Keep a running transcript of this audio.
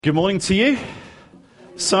Good morning to you.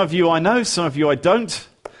 Some of you I know, some of you I don't.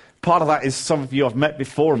 Part of that is some of you I've met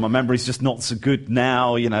before and my memory's just not so good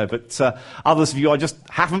now, but others of you I just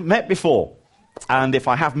haven't met before. And if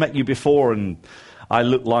I have met you before and I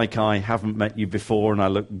look like I haven't met you before and I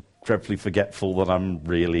look dreadfully forgetful, then I'm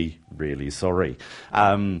really, really sorry.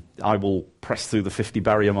 I will press through the 50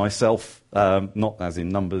 barrier myself, not as in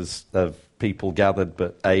numbers of people gathered,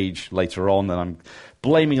 but age later on, and I'm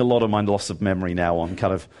blaming a lot of my loss of memory now on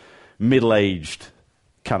kind of middle-aged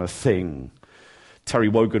kind of thing. Terry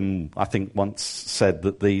Wogan, I think, once said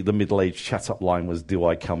that the middle-aged chat-up line was, "Do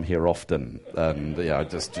I come here often?" And well,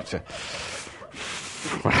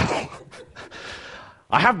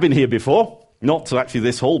 I have been here before, not to actually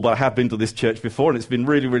this hall, but I have been to this church before, and it's been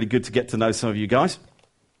really, really good to get to know some of you guys.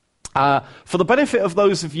 For the benefit of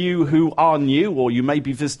those of you who are new, or you may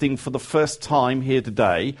be visiting for the first time here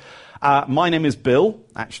today, my name is Bill.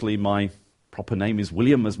 Actually, my proper name is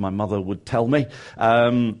William, as my mother would tell me,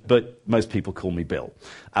 but most people call me Bill.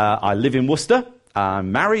 I live in Worcester.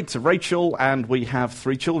 I'm married to Rachel, and we have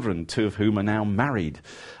 3 children, 2 of whom are now married.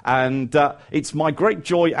 And it's my great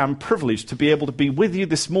joy and privilege to be able to be with you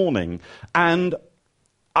this morning. And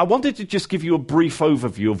I wanted to just give you a brief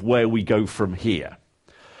overview of where we go from here.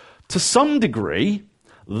 To some degree,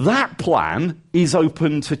 that plan is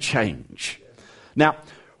open to change. Now,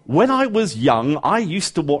 when I was young, I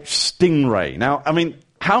used to watch Stingray. Now, I mean,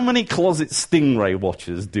 how many closet Stingray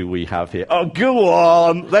watchers do we have here? Oh, go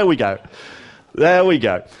on. There we go. There we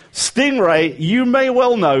go. Stingray, you may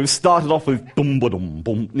well know, started off with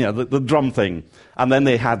boom-ba-dum-boom, the drum thing. And then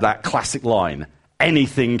they had that classic line,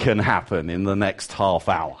 "Anything can happen in the next half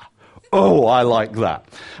hour." Oh, I like that.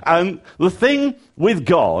 And the thing with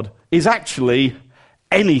God is actually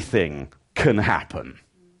anything can happen.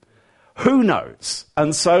 Who knows?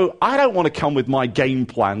 And so I don't want to come with my game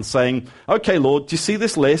plan saying, "Okay, Lord, do you see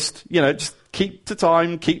this list? Just keep to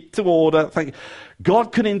time, keep to order."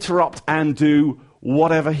 God can interrupt and do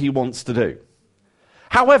whatever he wants to do.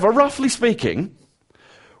 However, roughly speaking,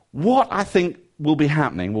 what I think will be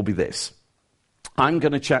happening will be this. I'm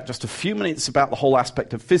going to chat just a few minutes about the whole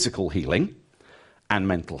aspect of physical healing and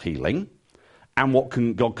mental healing and what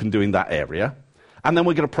God can do in that area. And then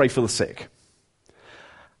we're going to pray for the sick.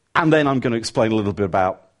 And then I'm going to explain a little bit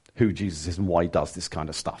about who Jesus is and why he does this kind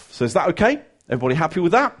of stuff. So is that okay? Everybody happy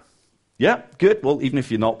with that? Yeah? Good. Well, even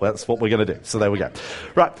if you're not, that's what we're going to do. So there we go.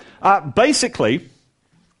 Right. Basically,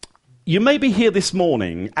 you may be here this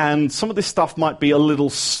morning and some of this stuff might be a little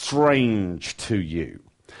strange to you.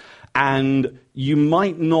 And you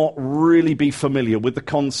might not really be familiar with the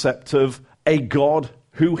concept of a God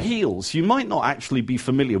who heals. You might not actually be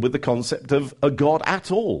familiar with the concept of a God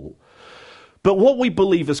at all. But what we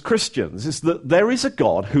believe as Christians is that there is a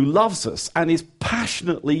God who loves us and is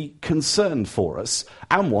passionately concerned for us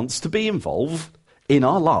and wants to be involved in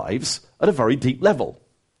our lives at a very deep level.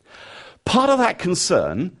 Part of that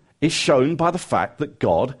concern is shown by the fact that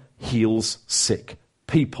God heals sick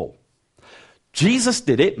people. Jesus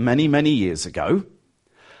did it many, many years ago,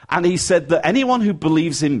 and he said that anyone who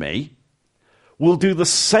believes in me will do the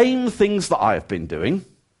same things that I have been doing,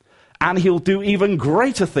 and he'll do even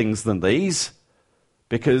greater things than these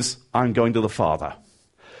because I'm going to the Father.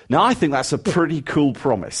 Now, I think that's a pretty cool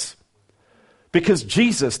promise because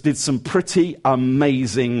Jesus did some pretty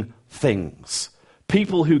amazing things.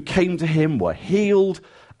 People who came to him were healed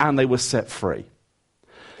and they were set free.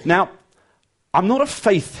 Now, I'm not a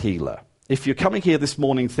faith healer. If you're coming here this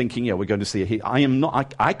morning thinking, we're going to see a heal,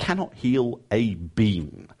 I cannot heal a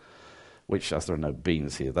bean, which, as there are no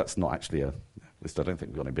beans here, that's not actually at least I don't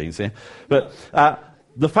think we've got any beans here. But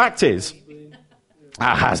the fact is,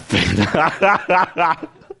 has been.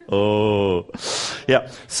 Oh, yeah.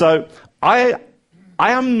 So I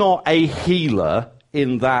am not a healer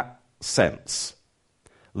in that sense.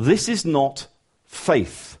 This is not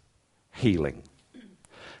faith healing.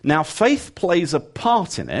 Now, faith plays a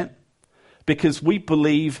part in it because we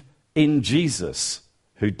believe in Jesus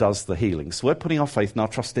who does the healing. So we're putting our faith and our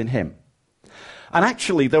trust in him. And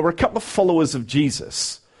actually, there were a couple of followers of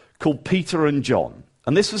Jesus called Peter and John.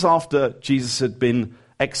 And this was after Jesus had been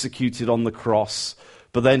executed on the cross,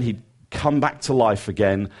 but then he'd come back to life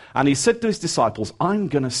again. And he said to his disciples, "I'm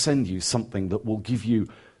going to send you something that will give you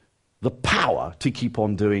the power to keep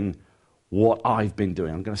on doing what I've been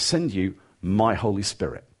doing. I'm going to send you my Holy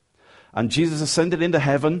Spirit." And Jesus ascended into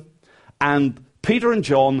heaven, and Peter and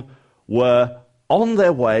John were on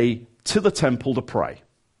their way to the temple to pray.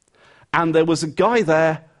 And there was a guy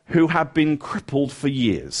there who had been crippled for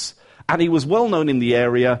years. And he was well known in the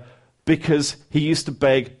area because he used to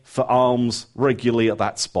beg for alms regularly at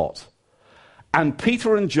that spot. And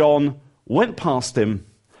Peter and John went past him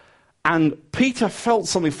And Peter felt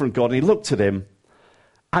something from God, and he looked at him,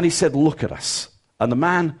 and he said, "Look at us." And the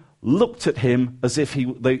man looked at him as if he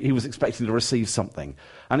was expecting to receive something.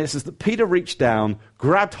 And it says that Peter reached down,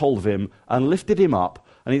 grabbed hold of him, and lifted him up.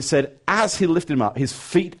 And it said, as he lifted him up, his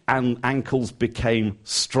feet and ankles became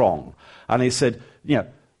strong. And he said,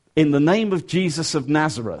 in the name of Jesus of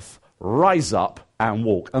Nazareth, rise up and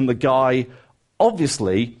walk. And the guy,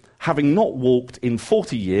 obviously, having not walked in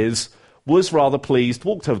 40 years, was rather pleased,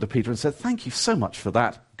 walked over to Peter and said, "Thank you so much for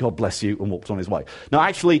that. God bless you," and walked on his way. Now,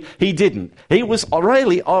 actually, he didn't. He was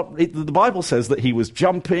really, the Bible says that he was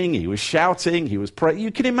jumping, he was shouting, he was praying.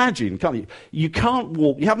 You can imagine, can't you? You can't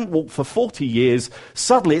walk, you haven't walked for 40 years.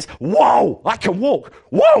 Suddenly it's, whoa, I can walk.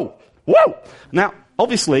 Whoa, whoa. Now,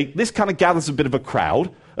 obviously, this kind of gathers a bit of a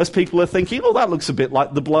crowd as people are thinking, oh, that looks a bit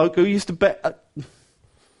like the bloke who used to bet.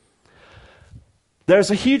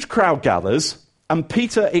 There's a huge crowd gathers, and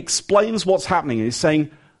Peter explains what's happening. He's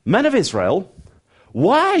saying, "Men of Israel,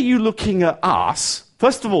 why are you looking at us?"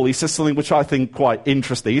 First of all, he says something which I think quite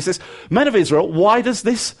interesting. He says, "Men of Israel, why does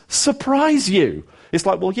this surprise you?" It's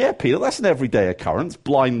like, well, yeah, Peter, that's an everyday occurrence.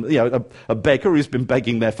 Blind, a beggar who's been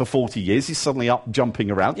begging there for 40 years, he's suddenly up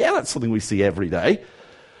jumping around. Yeah, that's something we see every day.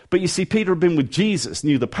 But you see, Peter had been with Jesus,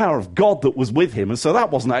 knew the power of God that was with him, and so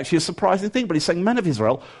that wasn't actually a surprising thing. But he's saying, "Men of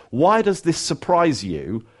Israel, why does this surprise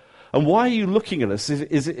you? And why are you looking at us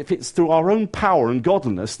if it's through our own power and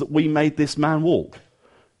godliness that we made this man walk?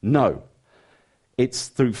 No. It's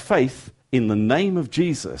through faith in the name of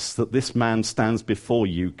Jesus that this man stands before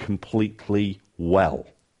you completely well."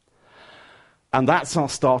 And that's our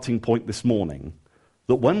starting point this morning,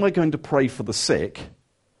 that when we're going to pray for the sick,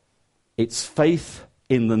 it's faith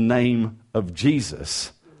in the name of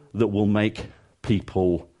Jesus that will make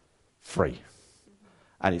people free.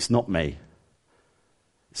 And it's not me.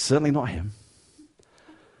 Certainly not him.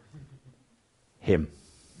 Him.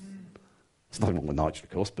 There's nothing wrong with Nigel, of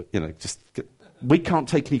course, but, we can't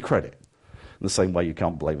take any credit. In the same way you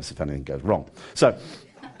can't blame us if anything goes wrong. So,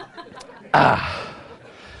 not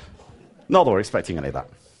that we're expecting any of that.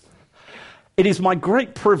 It is my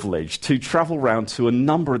great privilege to travel around to a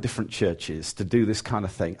number of different churches to do this kind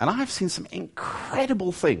of thing. And I've seen some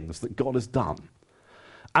incredible things that God has done.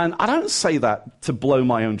 And I don't say that to blow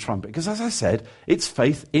my own trumpet, because as I said, it's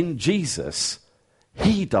faith in Jesus.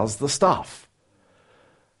 He does the stuff.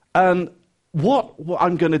 And what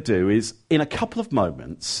I'm going to do is, in a couple of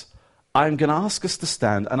moments, I'm going to ask us to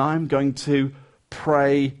stand, and I'm going to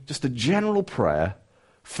pray just a general prayer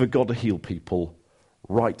for God to heal people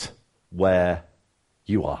right where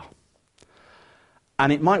you are.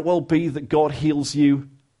 And it might well be that God heals you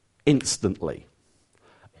instantly.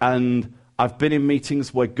 And I've been in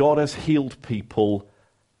meetings where God has healed people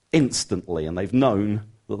instantly, and they've known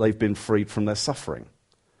that they've been freed from their suffering.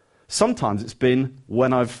 Sometimes it's been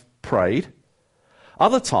when I've prayed.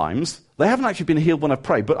 Other times, they haven't actually been healed when I've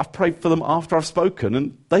prayed, but I've prayed for them after I've spoken,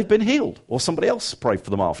 and they've been healed. Or somebody else prayed for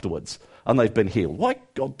them afterwards, and they've been healed. Why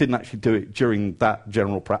God didn't actually do it during that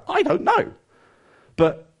general prayer, I don't know.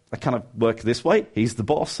 But I kind of work this way. He's the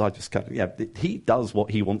boss. I just he does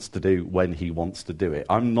what he wants to do when he wants to do it.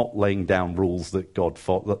 I'm not laying down rules that God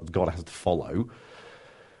has to follow.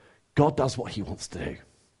 God does what he wants to do.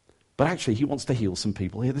 But actually, he wants to heal some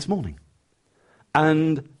people here this morning.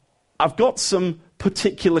 And I've got some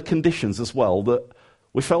particular conditions as well that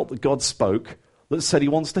we felt that God spoke that said he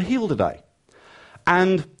wants to heal today.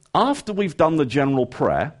 And after we've done the general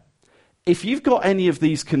prayer, if you've got any of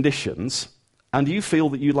these conditions and you feel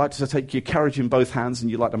that you'd like to take your carriage in both hands and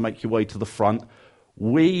you'd like to make your way to the front,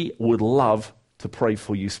 we would love to pray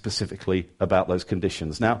for you specifically about those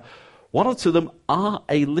conditions. Now, one or two of them are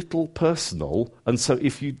a little personal, and so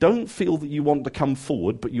if you don't feel that you want to come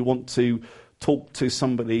forward, but you want to talk to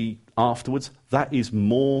somebody afterwards, that is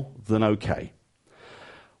more than okay.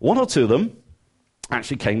 One or two of them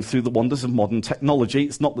actually came through the wonders of modern technology.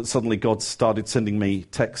 It's not that suddenly God started sending me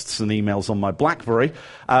texts and emails on my BlackBerry,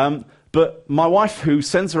 but my wife, who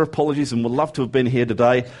sends her apologies and would love to have been here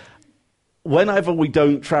today, whenever we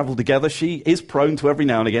don't travel together, she is prone to every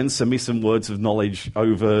now and again send me some words of knowledge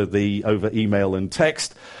over email and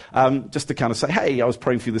text, just to kind of say, hey, I was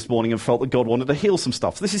praying for you this morning and felt that God wanted to heal some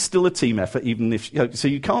stuff. So this is still a team effort, even if, so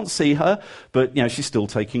you can't see her, but she's still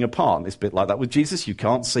taking a part. And it's a bit like that with Jesus. You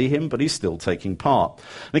can't see him, but he's still taking part.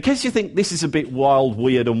 And in case you think this is a bit wild,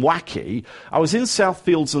 weird and wacky, I was in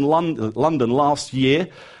Southfields in London last year,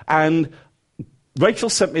 and Rachel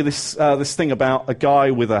sent me this thing about a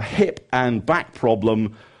guy with a hip and back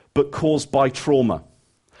problem, but caused by trauma.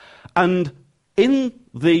 And in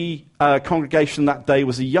the congregation that day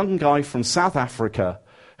was a young guy from South Africa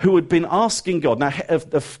who had been asking God. Now,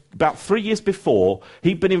 about 3 years before,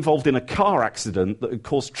 he'd been involved in a car accident that had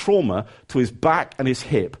caused trauma to his back and his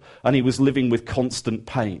hip, and he was living with constant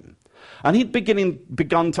pain. And he'd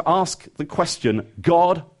begun to ask the question,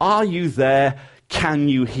 God, are you there? Can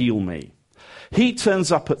you heal me? He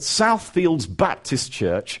turns up at Southfields Baptist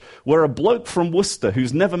Church, where a bloke from Worcester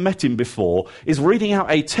who's never met him before is reading out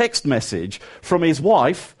a text message from his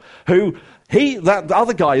wife, who that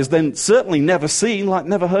other guy has then certainly never seen, like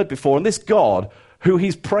never heard before. And this God, who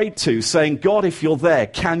he's prayed to, saying, God, if you're there,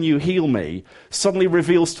 can you heal me? Suddenly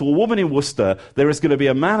reveals to a woman in Worcester, there is going to be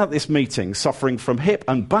a man at this meeting suffering from hip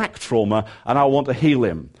and back trauma, and I want to heal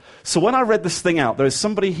him. So when I read this thing out, there is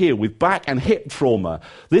somebody here with back and hip trauma.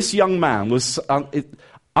 This young man was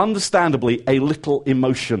understandably a little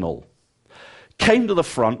emotional. Came to the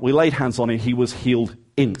front, we laid hands on him, he was healed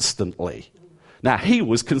instantly. Now, he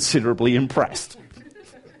was considerably impressed.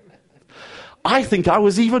 I think I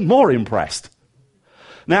was even more impressed.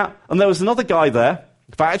 Now, and there was another guy there.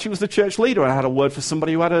 In fact, actually, it was the church leader, and I had a word for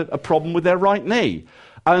somebody who had a problem with their right knee.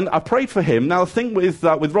 And I prayed for him. Now, the thing with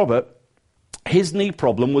Robert, his knee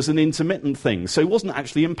problem was an intermittent thing, so he wasn't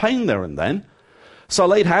actually in pain there and then. So I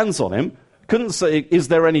laid hands on him, couldn't say, is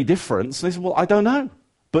there any difference? And he said, well, I don't know.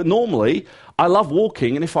 But normally, I love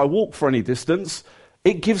walking, and if I walk for any distance,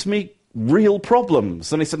 it gives me real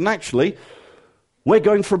problems. And he said, and actually, we're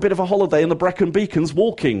going for a bit of a holiday in the Brecon Beacons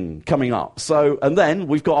walking coming up. So, and then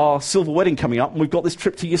we've got our silver wedding coming up, and we've got this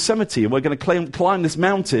trip to Yosemite, and we're going to climb this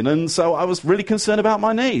mountain. And so I was really concerned about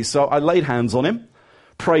my knee. So I laid hands on him,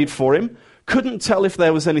 prayed for him. Couldn't tell if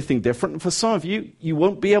there was anything different. And for some of you, you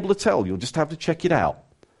won't be able to tell. You'll just have to check it out.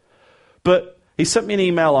 But he sent me an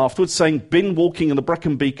email afterwards saying, been walking in the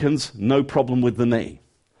Brecon Beacons, no problem with the knee.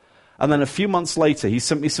 And then a few months later, he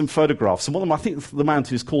sent me some photographs. And one of them, I think the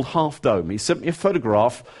mountain is called Half Dome. He sent me a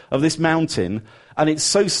photograph of this mountain, and it's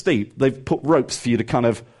so steep, they've put ropes for you to kind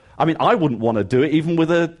of, I mean, I wouldn't want to do it even with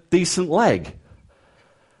a decent leg.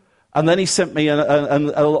 And then he sent me, and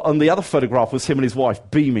the other photograph was him and his wife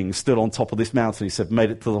beaming, stood on top of this mountain. He said, made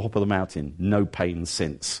it to the top of the mountain. No pain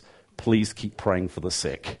since. Please keep praying for the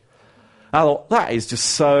sick. I thought, that is just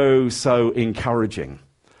so encouraging.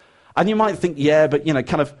 And you might think, yeah, but,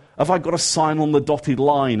 kind of, have I got a sign on the dotted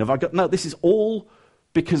line? No, this is all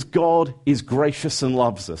because God is gracious and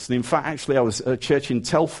loves us. And in fact, actually, I was at a church in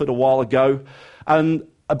Telford a while ago, and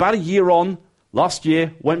about a year on, last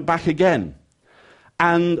year, went back again.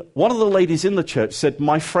 And one of the ladies in the church said,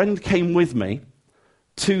 my friend came with me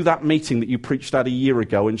to that meeting that you preached at a year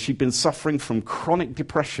ago, and she'd been suffering from chronic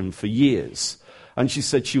depression for years. And she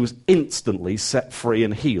said she was instantly set free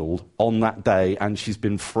and healed on that day, and she's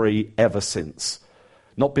been free ever since.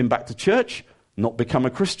 Not been back to church, not become a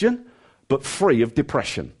Christian, but free of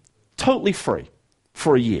depression. Totally free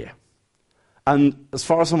for a year. And as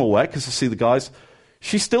far as I'm aware, because I see the guys,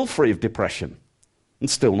 she's still free of depression and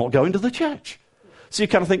still not going to the church. So you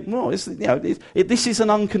kind of think, well, this is an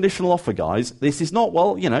unconditional offer, guys. This is not,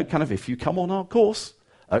 kind of if you come on our course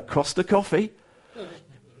at Costa Coffee,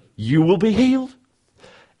 you will be healed.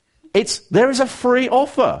 There is a free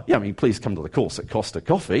offer. Yeah, please come to the course at Costa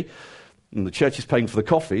Coffee. And the church is paying for the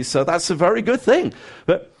coffees, so that's a very good thing.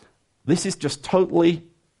 But this is just totally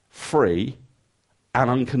free and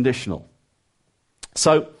unconditional.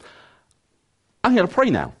 So I'm going to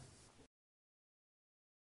pray now.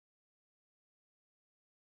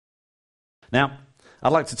 Now,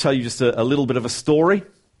 I'd like to tell you just a little bit of a story,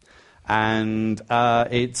 and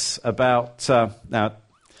it's about, now,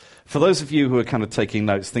 for those of you who are kind of taking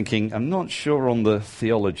notes, thinking, I'm not sure on the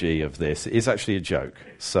theology of this, it is actually a joke.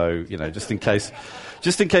 So, just in case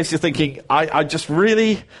you're thinking, I just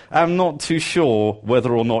really am not too sure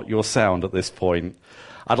whether or not you're sound at this point,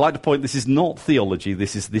 I'd like to point, this is not theology,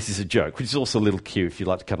 this is a joke, which is also a little cute. If you'd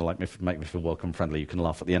like to kind of make me feel welcome, friendly, you can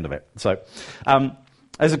laugh at the end of it. So,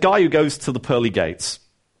 there's a guy who goes to the pearly gates.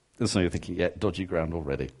 And so you're thinking, yeah, dodgy ground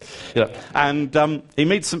already. And he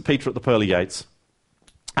meets St. Peter at the pearly gates.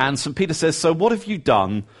 And St. Peter says, so what have you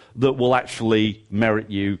done that will actually merit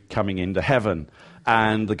you coming into heaven?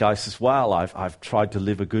 And the guy says, well, I've tried to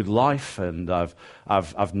live a good life, and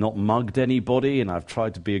I've not mugged anybody, and I've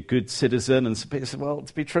tried to be a good citizen. And St. Peter said, well,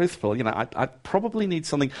 to be truthful, I probably need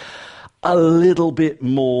something a little bit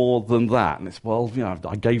more than that. And it's, well,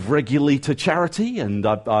 I gave regularly to charity, and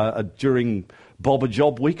during Bob a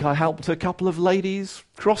Job week, I helped a couple of ladies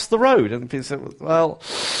cross the road. And Peter said, well,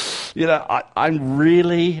 I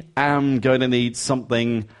really am going to need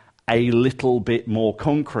something a little bit more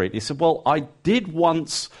concrete. He said, well, I did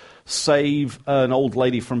once save an old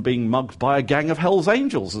lady from being mugged by a gang of Hell's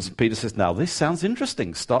Angels. And Peter says, now this sounds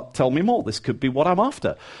interesting. Tell me more. This could be what I'm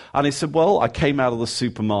after. And he said, well, I came out of the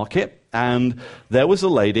supermarket and there was a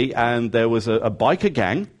lady and there was a biker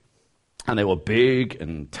gang and they were big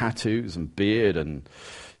and tattoos and beard and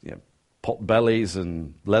pot bellies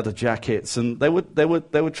and leather jackets, and they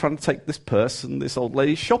were trying to take this purse and this old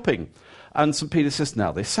lady shopping. And St. Peter says,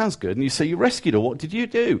 now this sounds good. And you say, you rescued her. What did you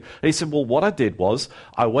do? And he said, well, what I did was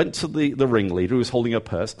I went to the ringleader who was holding her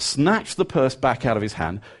purse, snatched the purse back out of his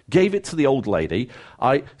hand, gave it to the old lady.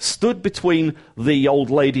 I stood between the old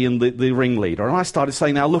lady and the ringleader, and I started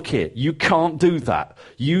saying, now look here, you can't do that.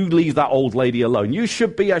 You leave that old lady alone. You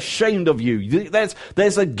should be ashamed of you.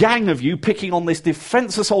 There's a gang of you picking on this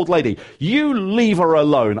defenseless old lady. You leave her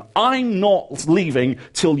alone. I'm not leaving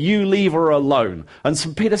till you leave her alone. And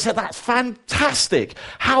St. Peter said, that's fantastic.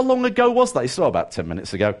 How long ago was that? He said, about 10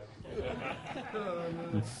 minutes ago.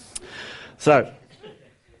 So,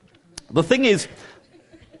 the thing is,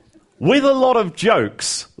 with a lot of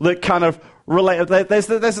jokes that kind of relate, there's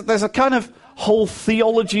a kind of whole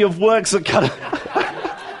theology of works that kind of...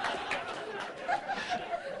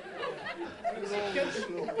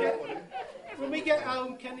 When we get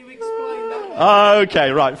home, can you explain that?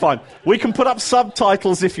 Okay, right, fine. We can put up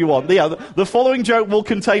subtitles if you want. The following joke will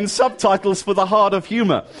contain subtitles for the heart of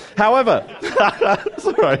humour. However...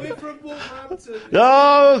 Sorry. We're from Wolverhampton.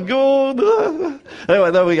 Oh, good.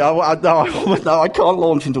 Anyway, there we go. No, I can't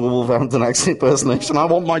launch into a Wolverhampton accent impersonation. I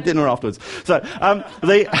want my dinner afterwards. So,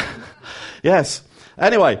 yes.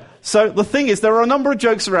 Anyway, so the thing is, there are a number of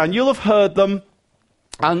jokes around. You'll have heard them.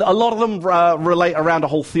 And a lot of them relate around a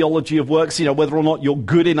whole theology of works, whether or not you're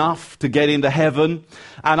good enough to get into heaven.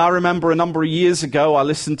 And I remember a number of years ago, I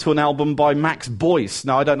listened to an album by Max Boyce.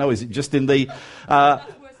 Now, I don't know, is it just in the...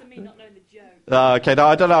 That's worse than me not knowing the joke. Okay, no,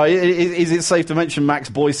 I don't know. Is it safe to mention Max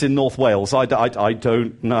Boyce in North Wales? I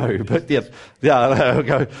don't know. But yeah, there we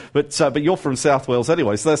go. But you're from South Wales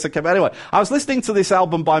anyway, so that's okay. But anyway, I was listening to this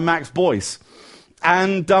album by Max Boyce.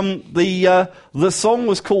 And the song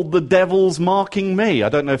was called The Devil's Marking Me. I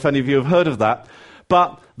don't know if any of you have heard of that.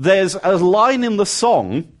 But there's a line in the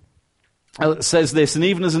song that says this, and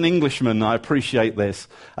even as an Englishman, I appreciate this.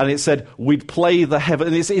 And it said, we'd play the heaven...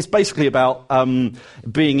 And it's basically about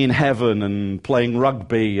being in heaven and playing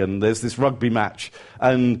rugby, and there's this rugby match.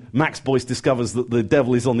 And Max Boyce discovers that the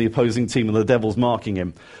devil is on the opposing team and the devil's marking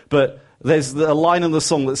him. But there's a line in the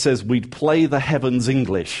song that says, we'd play the heavens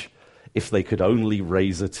English if they could only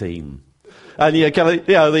raise a team. And the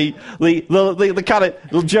kind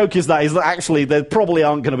of joke is that actually there probably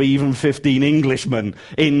aren't going to be even 15 Englishmen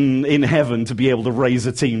in heaven to be able to raise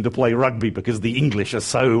a team to play rugby because the English are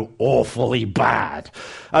so awfully bad.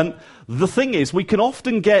 And the thing is, we can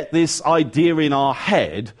often get this idea in our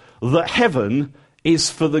head that heaven is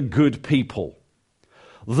for the good people.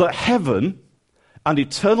 That heaven and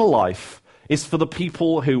eternal life is for the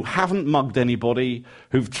people who haven't mugged anybody,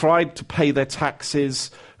 who've tried to pay their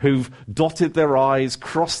taxes, who've dotted their I's,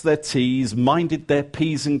 crossed their T's, minded their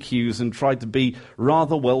P's and Q's, and tried to be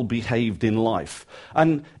rather well behaved in life.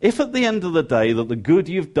 And if at the end of the day that the good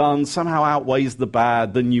you've done somehow outweighs the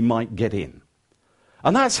bad, then you might get in.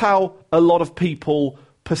 And that's how a lot of people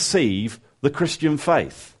perceive the Christian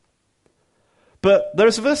faith. But there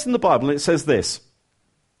is a verse in the Bible, and it says this.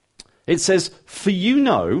 It says, for you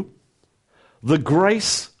know the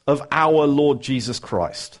grace of our Lord Jesus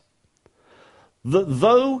Christ, that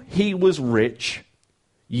though he was rich,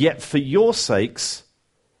 yet for your sakes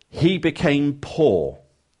he became poor,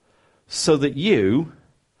 so that you,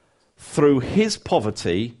 through his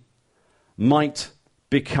poverty, might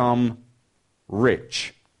become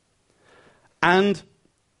rich. And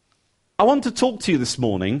I want to talk to you this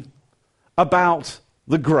morning about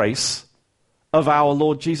the grace of our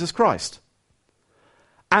Lord Jesus Christ.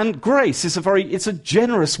 And grace is it's a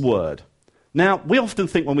generous word. Now, we often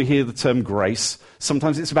think when we hear the term grace,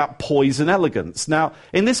 sometimes it's about poise and elegance. Now,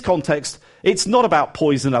 in this context, it's not about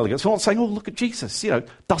poise and elegance. We're not saying, oh, look at Jesus.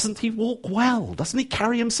 Doesn't he walk well? Doesn't he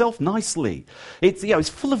carry himself nicely? It's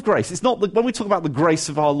full of grace. It's not when we talk about the grace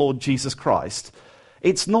of our Lord Jesus Christ,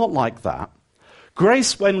 it's not like that.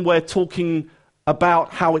 Grace, when we're talking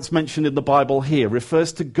about how it's mentioned in the Bible here,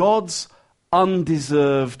 refers to God's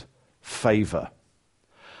undeserved favor.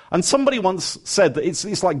 And somebody once said that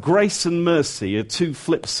it's like grace and mercy are two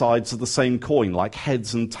flip sides of the same coin, like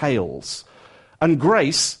heads and tails. And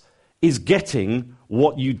grace is getting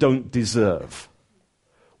what you don't deserve.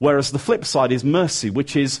 Whereas the flip side is mercy,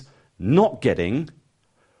 which is not getting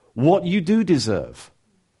what you do deserve.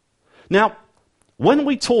 Now, when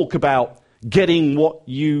we talk about getting what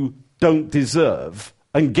you don't deserve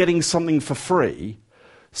and getting something for free,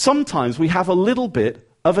 sometimes we have a little bit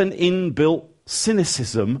of an inbuilt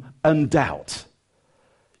cynicism and doubt.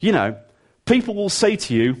 You know, people will say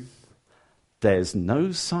to you, there's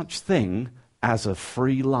no such thing as a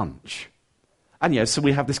free lunch. And yeah, so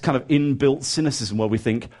we have this kind of inbuilt cynicism where we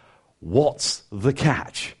think, what's the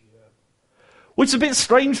catch? Which is a bit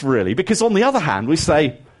strange, really, because on the other hand, we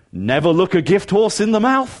say, never look a gift horse in the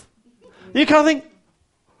mouth. You kind of think,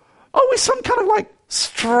 oh, we're some kind of like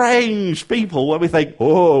strange people where we think,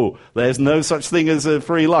 oh, there's no such thing as a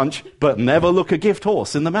free lunch, but never look a gift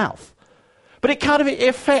horse in the mouth. But it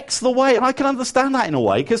affects the way, and I can understand that in a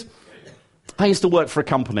way, because I used to work for a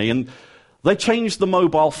company, and they changed the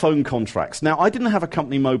mobile phone contracts. Now, I didn't have a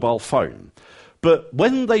company mobile phone, but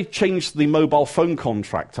when they changed the mobile phone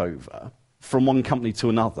contract over from one company to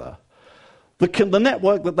another, the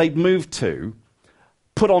network that they'd moved to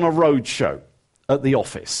put on a road show at the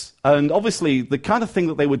office. And obviously, the kind of thing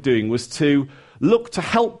that they were doing was to look to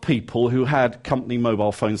help people who had company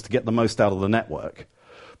mobile phones to get the most out of the network.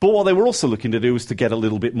 But what they were also looking to do was to get a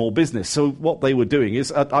little bit more business. So what they were doing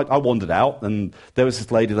is, I wandered out, and there was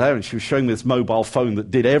this lady there, and she was showing me this mobile phone that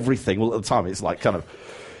did everything. Well, at the time, it's like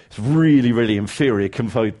it's really, really inferior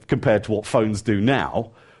compared to what phones do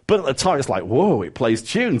now. But at the time, it's like, whoa, it plays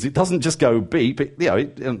tunes. It doesn't just go beep.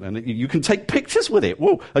 And you can take pictures with it.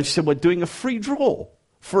 Whoa. And she said, we're doing a free draw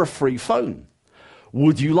for a free phone.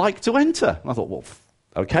 Would you like to enter? And I thought, well,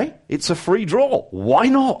 okay, it's a free draw. Why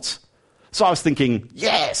not? So I was thinking,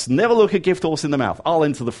 yes, never look a gift horse in the mouth. I'll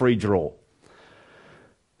enter the free draw.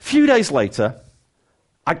 A few days later,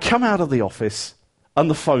 I come out of the office and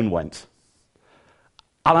the phone went.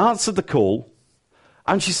 And I answered the call,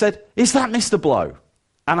 and she said, is that Mr. Blow?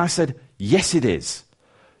 And I said, yes, it is.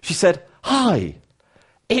 She said, hi,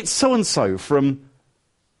 it's so-and-so from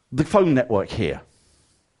the phone network here.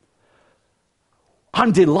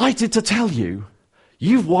 I'm delighted to tell you,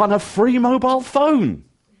 you've won a free mobile phone.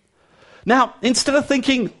 Now, instead of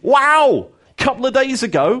thinking, wow, a couple of days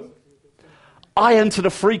ago, I entered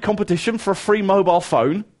a free competition for a free mobile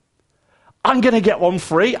phone. I'm going to get one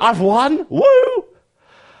free. I've won. Woo!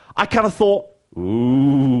 I kind of thought,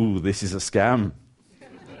 ooh, this is a scam.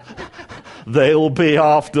 They'll be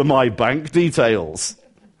after my bank details.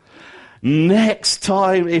 Next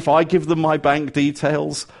time, if I give them my bank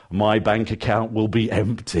details, my bank account will be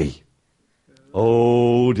empty.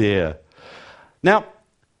 Oh, dear. Now,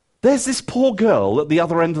 there's this poor girl at the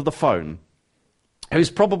other end of the phone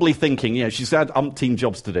who's probably thinking, she's had umpteen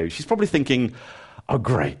jobs to do. She's probably thinking, oh,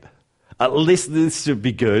 great. At least this should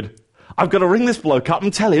be good. I've got to ring this bloke up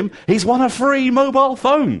and tell him he's won a free mobile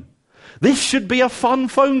phone. This should be a fun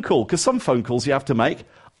phone call, because some phone calls you have to make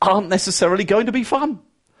aren't necessarily going to be fun.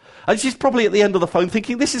 And she's probably at the end of the phone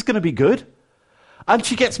thinking, this is going to be good. And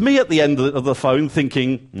she gets me at the end of the phone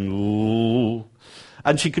thinking, ooh.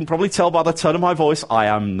 And she can probably tell by the tone of my voice, I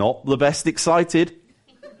am not the best excited.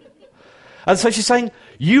 And so she's saying,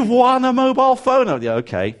 you've won a mobile phone. Oh, yeah,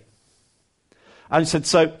 okay. And she said,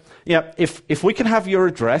 so, if we can have your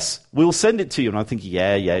address, we'll send it to you. And I'm thinking,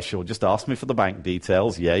 yeah, sure. Just ask me for the bank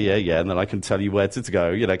details. Yeah. And then I can tell you where to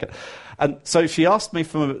go. And so she asked me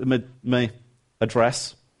for my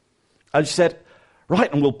address. And she said,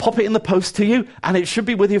 right, and we'll pop it in the post to you. And it should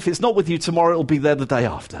be with you. If it's not with you tomorrow, it'll be there the day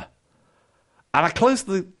after. And I closed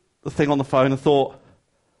the thing on the phone and thought,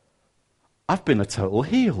 I've been a total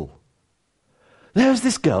heel. There's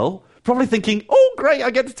this girl probably thinking, oh, great,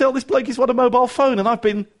 I get to tell this bloke he's won a mobile phone, and I've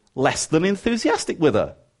been less than enthusiastic with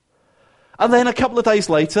her. And then a couple of days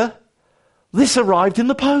later, this arrived in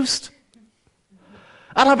the post.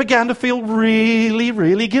 And I began to feel really,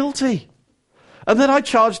 really guilty. And then I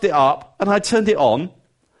charged it up, and I turned it on,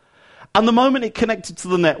 and the moment it connected to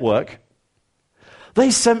the network,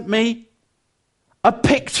 they sent me a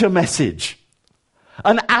picture message,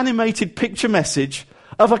 an animated picture message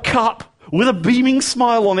of a cup with a beaming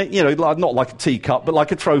smile on it, not like a teacup, but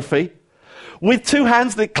like a trophy, with two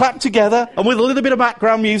hands that clapped together, and with a little bit of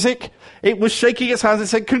background music, it was shaking its hands and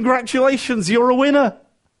said, congratulations, you're a winner.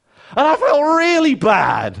 And I felt really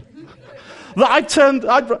bad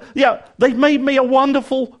that they made me a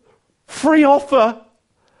wonderful free offer,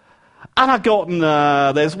 and I got,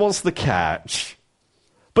 what's the catch?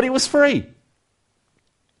 But it was free.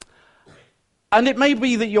 And it may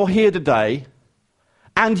be that you're here today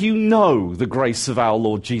and you know the grace of our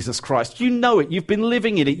Lord Jesus Christ. You know it. You've been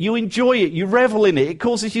living in it. You enjoy it. You revel in it. It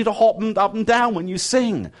causes you to hop up and down when you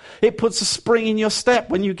sing. It puts a spring in your step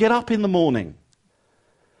when you get up in the morning.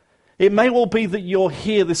 It may well be that you're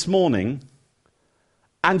here this morning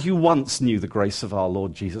and you once knew the grace of our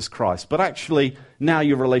Lord Jesus Christ, but actually now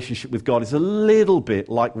your relationship with God is a little bit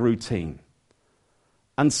like routine.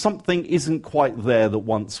 and something isn't quite there that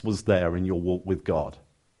once was there in your walk with God.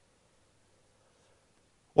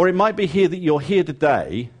 Or it might be here that you're here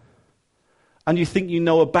today and you think you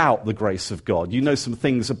know about the grace of God. You know some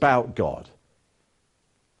things about God.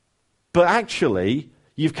 But actually,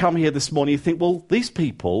 you've come here this morning and you think, well, these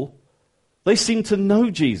people, they seem to know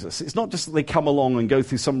Jesus. It's not just that they come along and go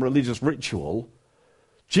through some religious ritual.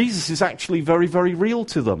 Jesus is actually very, very real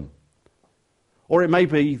to them. Or it may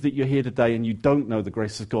be that you're here today and you don't know the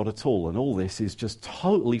grace of God at all, and all this is just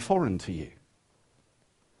totally foreign to you.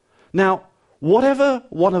 Now, whatever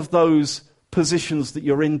one of those positions that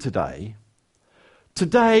you're in today,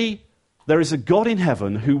 there is a God in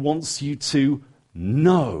heaven who wants you to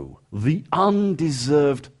know the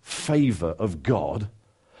undeserved favor of God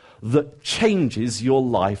that changes your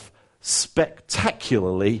life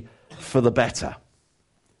spectacularly for the better.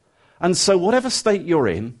 And so whatever state you're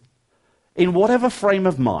in whatever frame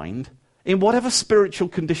of mind, in whatever spiritual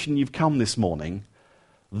condition you've come this morning,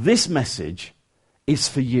 this message is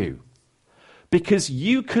for you. Because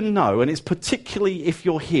you can know, and it's particularly if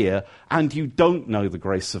you're here and you don't know the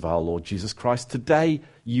grace of our Lord Jesus Christ, today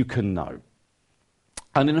you can know.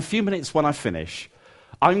 And in a few minutes when I finish,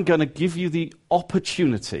 I'm going to give you the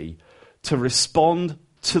opportunity to respond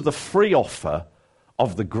to the free offer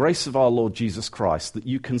of the grace of our Lord Jesus Christ, that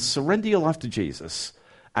you can surrender your life to Jesus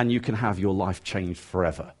and you can have your life changed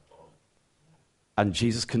forever. And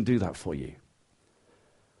Jesus can do that for you.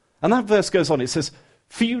 And that verse goes on, it says,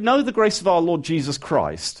 "For you know the grace of our Lord Jesus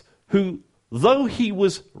Christ, who, though he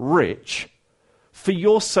was rich, for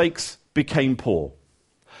your sakes became poor."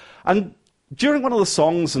 And during one of the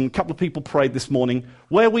songs, and a couple of people prayed this morning,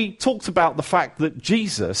 where we talked about the fact that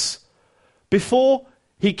Jesus, before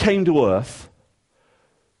he came to earth,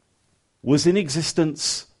 was in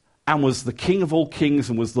existence and was the King of all kings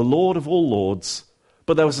and was the Lord of all lords,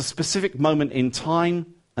 but there was a specific moment in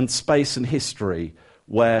time and space and history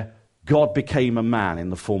where God became a man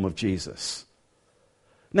in the form of Jesus.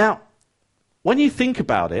 Now, when you think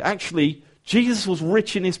about it, actually, Jesus was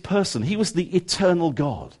rich in his person. He was the eternal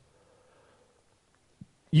God.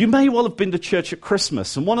 You may well have been to church at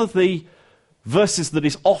Christmas, and one of the verses that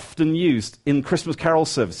is often used in Christmas carol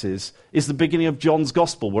services is the beginning of John's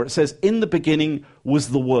Gospel, where it says, "In the beginning was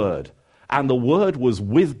the Word, and the Word was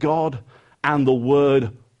with God, and the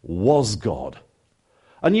Word was God."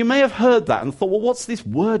 And you may have heard that and thought, well, what's this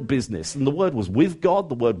word business? And the Word was with God,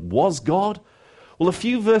 the Word was God. Well, a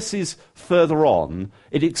few verses further on,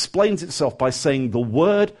 it explains itself by saying the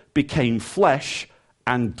Word became flesh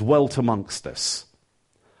and dwelt amongst us.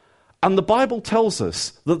 And the Bible tells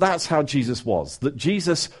us that that's how Jesus was, that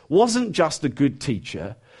Jesus wasn't just a good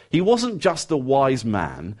teacher, he wasn't just a wise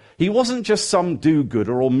man, he wasn't just some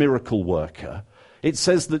do-gooder or miracle worker. It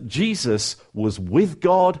says that Jesus was with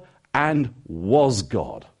God and was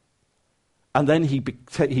God. And then he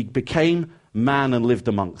became man and lived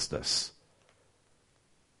amongst us.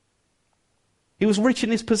 He was rich in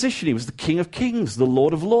his position. He was the King of Kings, the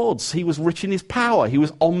Lord of Lords. He was rich in his power. He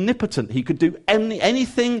was omnipotent. He could do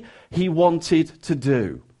anything he wanted to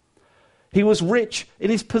do. He was rich in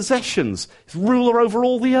his possessions. He's ruler over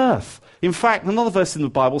all the earth. In fact, another verse in the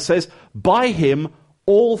Bible says, "By him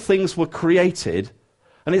all things were created."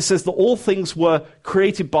 And it says that all things were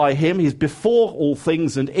created by him. He's before all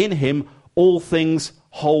things, and in him all things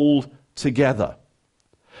hold together.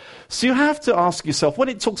 So you have to ask yourself, when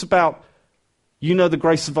it talks about you know the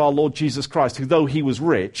grace of our Lord Jesus Christ, who though he was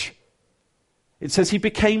rich, it says he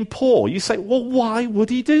became poor. You say, well, why would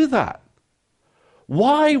he do that?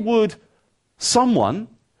 Why would someone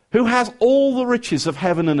who has all the riches of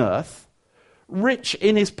heaven and earth, rich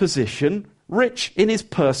in his position, rich in his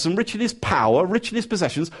person, rich in his power, rich in his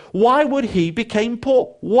possessions, why would he become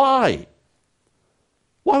poor? Why?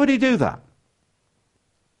 Why would he do that?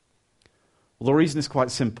 Well, the reason is quite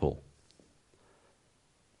simple.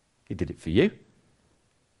 He did it for you.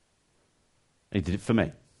 He did it for me.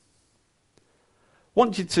 I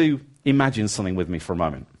want you to imagine something with me for a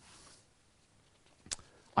moment.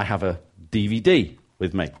 I have a DVD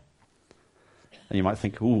with me. And you might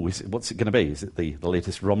think, ooh, what's it going to be? Is it the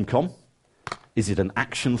latest rom-com? Is it an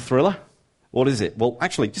action thriller? What is it? Well,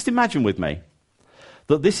 actually, just imagine with me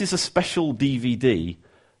that this is a special DVD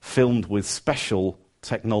filmed with special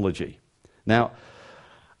technology. Now,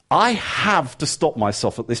 I have to stop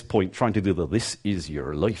myself at this point trying to do the "this is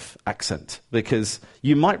your life" accent, because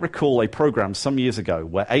you might recall a program some years ago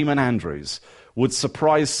where Eamon Andrews would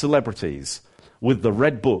surprise celebrities with the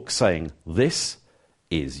red book saying, "This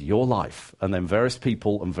is your life." And then various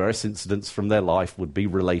people and various incidents from their life would be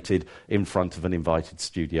related in front of an invited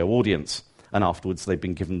studio audience. And afterwards they'd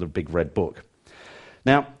been given the big red book.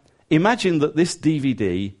 Now, Imagine that this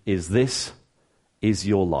DVD is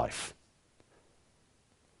your life.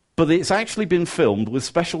 But it's actually been filmed with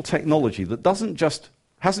special technology that hasn't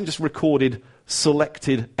just recorded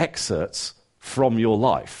selected excerpts from your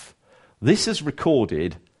life. This has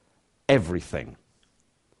recorded everything.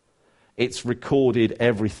 It's recorded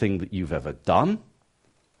everything that you've ever done.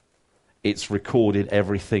 It's recorded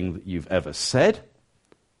everything that you've ever said.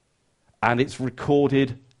 And it's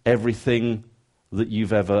recorded everything that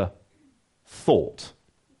you've ever thought.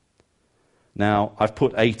 Now, I've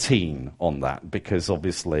put 18 on that because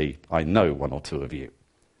obviously I know one or two of you.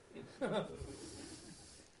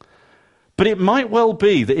 But it might well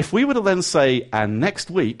be that if we were to then say, and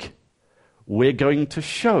next week we're going to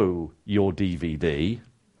show your DVD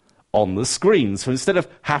on the screen. So instead of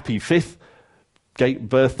Happy 5th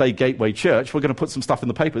Birthday Gateway Church, we're going to put some stuff in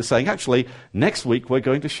the paper saying, actually, next week we're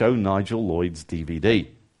going to show Nigel Lloyd's DVD.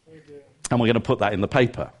 And we're going to put that in the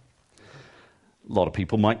paper. A lot of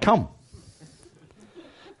people might come.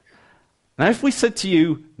 Now, if we said to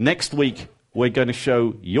you, next week we're going to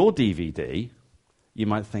show your DVD, you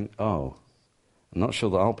might think, oh, I'm not sure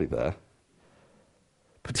that I'll be there.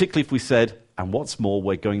 Particularly if we said, and what's more,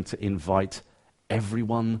 we're going to invite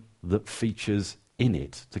everyone that features in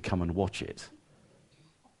it to come and watch it.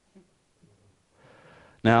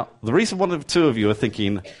 Now, the reason one or two of you are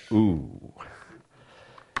thinking, ooh,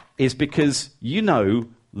 is because you know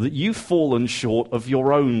that you've fallen short of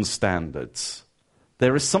your own standards.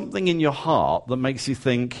 There is something in your heart that makes you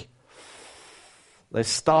think, there's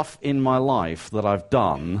stuff in my life that I've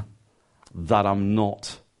done that I'm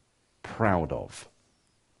not proud of.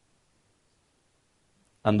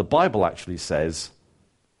 And the Bible actually says,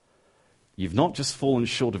 you've not just fallen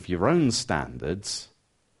short of your own standards,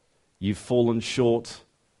 you've fallen short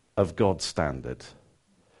of God's standard.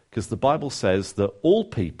 Because the Bible says that all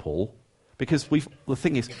people, because the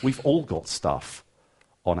thing is, we've all got stuff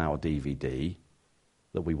on our DVD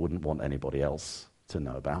that we wouldn't want anybody else to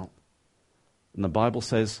know about. And the Bible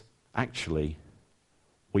says, actually,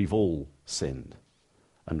 we've all sinned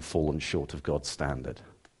and fallen short of God's standard.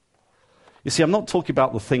 You see, I'm not talking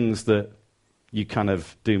about the things that you kind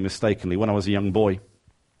of do mistakenly. When I was a young boy,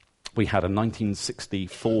 we had a 1960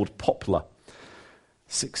 Ford Poplar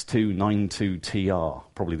 6292TR.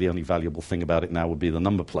 Probably the only valuable thing about it now would be the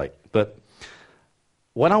number plate. But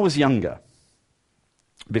when I was younger,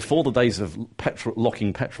 before the days of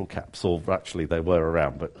locking petrol caps, or actually they were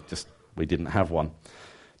around, but just we didn't have one.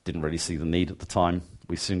 Didn't really see the need at the time.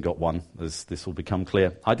 We soon got one, as this will become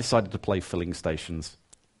clear. I decided to play filling stations.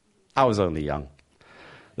 I was only young.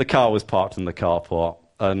 The car was parked in the car park,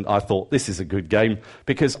 and I thought, this is a good game,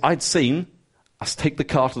 because I'd seen us take the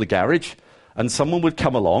car to the garage, and someone would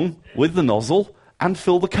come along with the nozzle and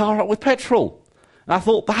fill the car up with petrol. And I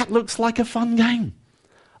thought, that looks like a fun game.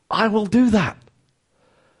 I will do that.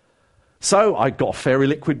 So I got a fairy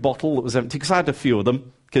liquid bottle that was empty, because I had a few of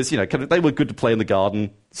them, because they were good to play in the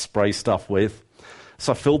garden, spray stuff with.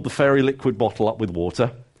 So I filled the fairy liquid bottle up with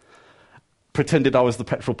water, pretended I was the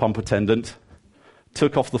petrol pump attendant,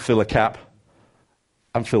 took off the filler cap,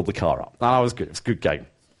 and filled the car up. And I was good. It was a good game.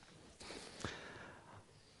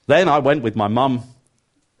 Then I went with my mum,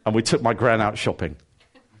 and we took my gran out shopping.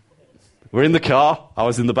 We're in the car. I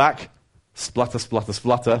was in the back. Splutter, splutter,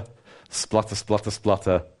 splutter. Splutter, splutter,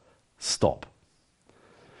 splutter. Stop.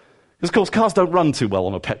 Because, of course, cars don't run too well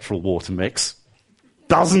on a petrol-water mix.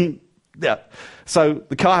 Yeah. So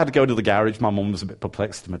the car had to go to the garage. My mum was a bit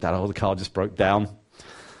perplexed. My dad, the car just broke down.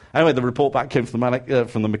 Anyway, the report back came from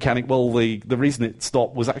the mechanic. Well, the reason it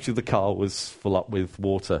stopped was actually the car was full up with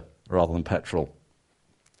water rather than petrol.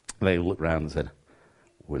 They all looked round and said,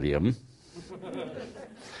 William.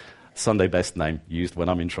 Sunday best name, used when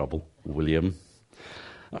I'm in trouble. William.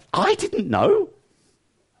 I didn't know.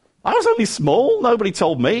 I was only small. Nobody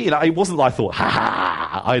told me. It wasn't that I thought,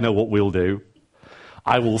 ha, I know what we'll do.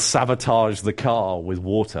 I will sabotage the car with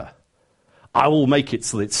water. I will make it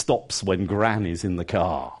so that it stops when Gran is in the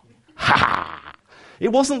car. Ha ha! It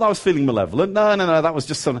wasn't that I was feeling malevolent. No, that was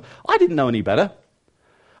just something. I didn't know any better.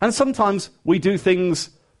 And sometimes we do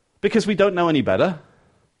things because we don't know any better.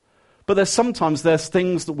 But there's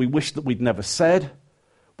things that we wish that we'd never said.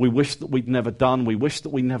 We wish that we'd never done. We wish that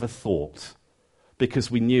we never thought.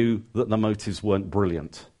 Because we knew that the motives weren't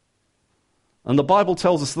brilliant. And the Bible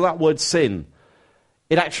tells us that word sin,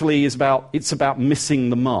 it actually is about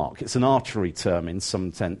missing the mark. It's an archery term in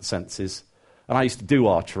some senses. And I used to do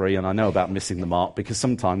archery, and I know about missing the mark, because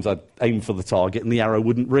sometimes I'd aim for the target and the arrow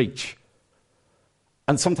wouldn't reach.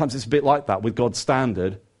 And sometimes it's a bit like that with God's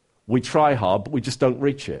standard. We try hard, but we just don't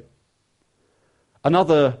reach it.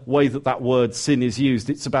 Another way that word sin is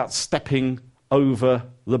used, it's about stepping over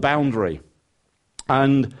the boundary.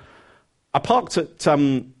 And I parked at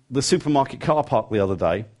the supermarket car park the other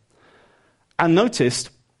day and noticed,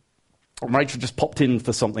 Rachel just popped in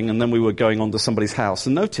for something and then we were going on to somebody's house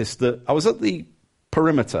and noticed that I was at the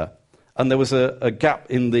perimeter and there was a gap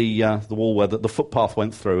in the wall where the footpath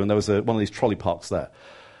went through and there was one of these trolley parks there.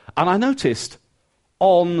 And I noticed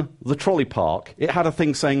on the trolley park, it had a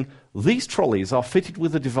thing saying, these trolleys are fitted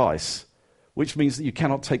with a device, which means that you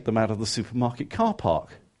cannot take them out of the supermarket car park.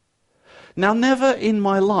 Now, never in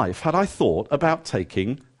my life had I thought about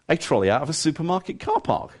taking a trolley out of a supermarket car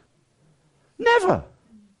park. Never.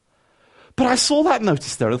 But I saw that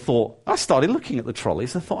notice there and thought, I started looking at the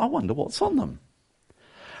trolleys and thought, I wonder what's on them.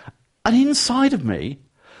 And inside of me,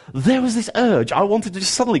 there was this urge. I wanted to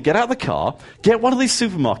just suddenly get out of the car, get one of these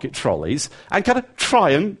supermarket trolleys, and kind of try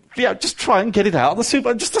and get it out of the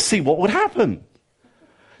super, just to see what would happen.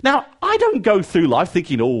 Now, I don't go through life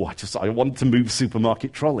thinking, I want to move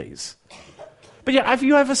supermarket trolleys. But yeah, have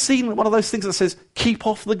you ever seen one of those things that says, keep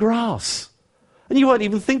off the grass? And you weren't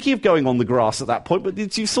even thinking of going on the grass at that point,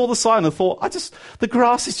 but you saw the sign and thought, the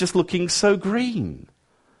grass is just looking so green.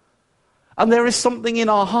 And there is something in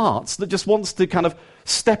our hearts that just wants to kind of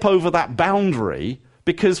step over that boundary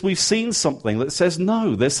because we've seen something that says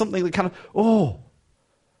no. There's something that kind of,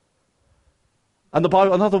 And the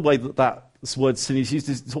Bible, another way that word sin is used,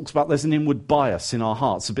 is it talks about there's an inward bias in our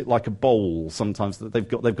hearts, a bit like a bowl sometimes, that they've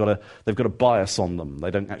got a bias on them.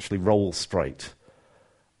 They don't actually roll straight.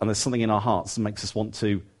 And there's something in our hearts that makes us want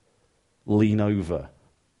to lean over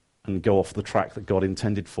and go off the track that God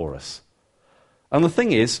intended for us. And the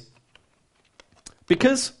thing is,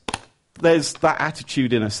 because there's that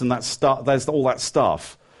attitude in us and there's all that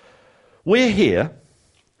stuff, we're here,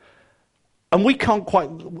 and we can't quite,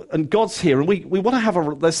 and God's here, and we want to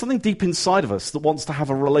have there's something deep inside of us that wants to have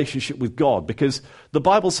a relationship with God, because the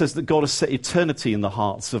Bible says that God has set eternity in the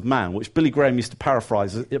hearts of man, which Billy Graham used to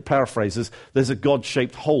paraphrase as, there's a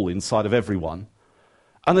God-shaped hole inside of everyone.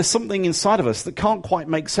 And there's something inside of us that can't quite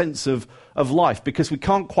make sense of life, because we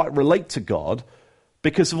can't quite relate to God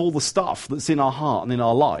because of all the stuff that's in our heart and in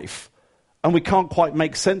our life. And we can't quite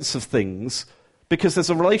make sense of things because there's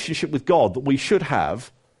a relationship with God that we should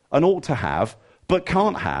have and ought to have, but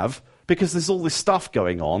can't have because there's all this stuff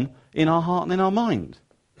going on in our heart and in our mind.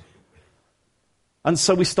 And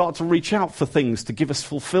so we start to reach out for things to give us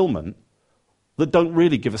fulfillment that don't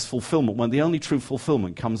really give us fulfillment, when the only true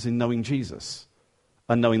fulfillment comes in knowing Jesus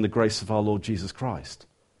and knowing the grace of our Lord Jesus Christ.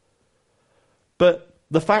 But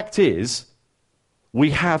the fact is,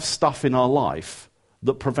 we have stuff in our life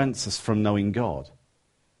that prevents us from knowing God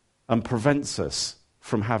and prevents us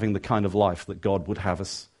from having the kind of life that God would have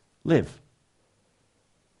us live.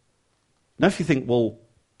 Now, if you think, well,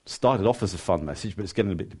 started off as a fun message, but it's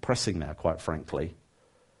getting a bit depressing now, quite frankly,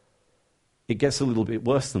 it gets a little bit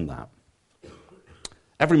worse than that.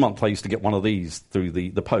 Every month I used to get one of these through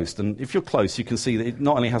the post, and if you're close, you can see that it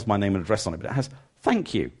not only has my name and address on it, but it has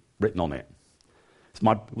 "thank you" written on it. It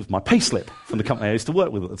was my pay slip from the company I used to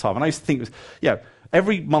work with at the time. And I used to think,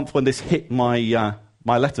 every month when this hit my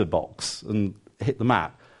letterbox and hit the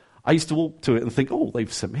mat, I used to walk to it and think,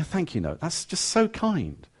 they've sent me a thank you note. That's just so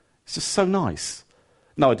kind. It's just so nice.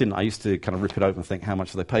 No, I didn't. I used to kind of rip it open and think, how much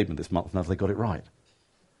have they paid me this month and have they got it right?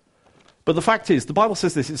 But the fact is, the Bible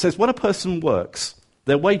says this. It says, when a person works,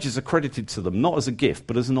 their wages are credited to them, not as a gift,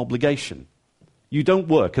 but as an obligation. You don't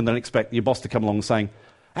work and then expect your boss to come along and saying,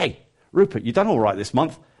 hey, Rupert, you've done all right this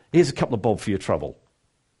month. Here's a couple of bob for your trouble.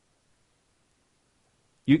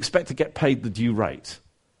 You expect to get paid the due rate.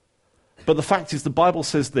 But the fact is, the Bible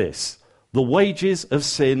says this: the wages of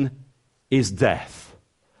sin is death.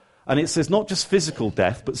 And it says not just physical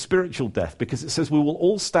death, but spiritual death, because it says we will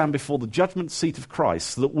all stand before the judgment seat of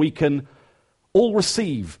Christ so that we can all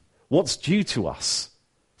receive what's due to us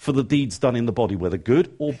for the deeds done in the body, whether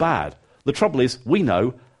good or bad. The trouble is, we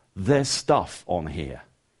know there's stuff on here.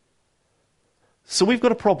 So we've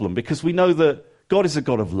got a problem, because we know that God is a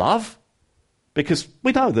God of love, because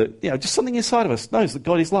we know that, just something inside of us knows that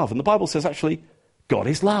God is love. And the Bible says, actually, God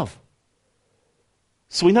is love.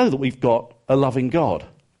 So we know that we've got a loving God.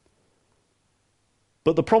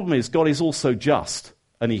 But the problem is, God is also just,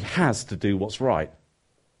 and he has to do what's right.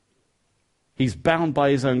 He's bound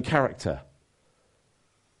by his own character.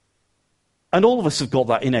 And all of us have got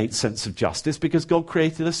that innate sense of justice because God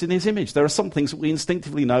created us in his image. There are some things that we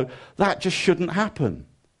instinctively know that just shouldn't happen.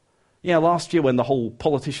 Last year when the whole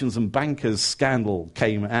politicians and bankers scandal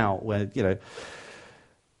came out, where,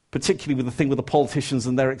 particularly with the thing with the politicians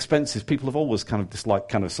and their expenses. People have always kind of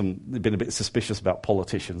disliked been a bit suspicious about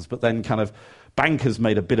politicians, but then kind of bankers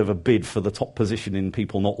made a bit of a bid for the top position in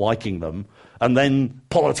people not liking them, and then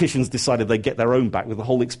politicians decided they'd get their own back with the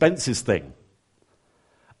whole expenses thing.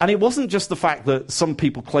 And it wasn't just the fact that some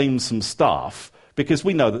people claimed some stuff, because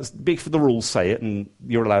we know that if the rules say it and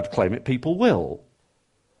you're allowed to claim it, people will.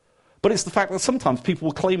 But it's the fact that sometimes people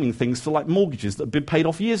were claiming things for like mortgages that had been paid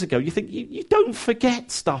off years ago. You think, you don't forget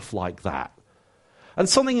stuff like that. And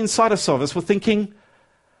something inside of some of us were thinking,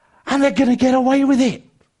 and they're going to get away with it.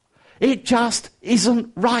 It just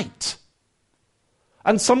isn't right.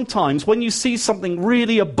 And sometimes when you see something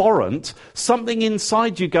really abhorrent, something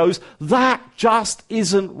inside you goes, that just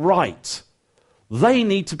isn't right. They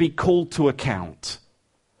need to be called to account.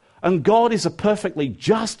 And God is a perfectly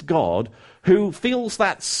just God who feels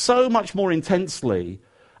that so much more intensely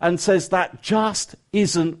and says that just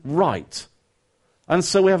isn't right. And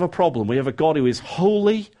so we have a problem. We have a God who is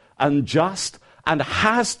holy and just and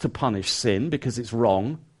has to punish sin because it's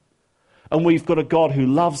wrong. And we've got a God who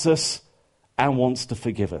loves us and wants to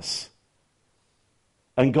forgive us.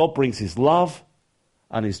 And God brings his love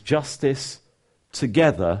and his justice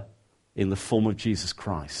together in the form of Jesus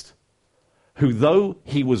Christ, who, though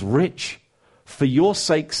he was rich, for your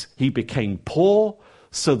sakes he became poor,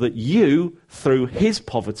 so that you, through his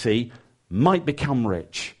poverty, might become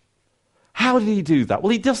rich. How did he do that?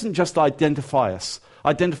 Well, he doesn't just identify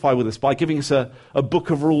with us by giving us a book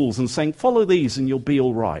of rules and saying, follow these and you'll be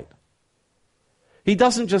all right. He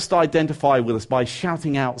doesn't just identify with us by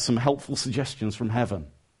shouting out some helpful suggestions from heaven.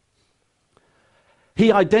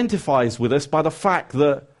 He identifies with us by the fact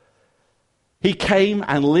that he came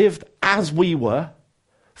and lived as we were,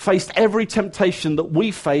 faced every temptation that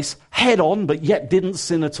we face head on, but yet didn't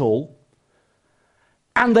sin at all.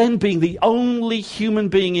 And then, being the only human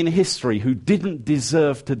being in history who didn't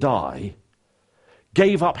deserve to die,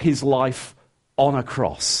 gave up his life on a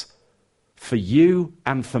cross for you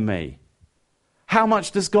and for me. How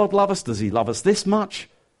much does God love us? Does he love us this much?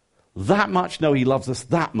 That much? No, he loves us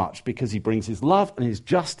that much because he brings his love and his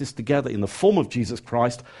justice together in the form of Jesus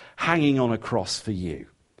Christ hanging on a cross for you.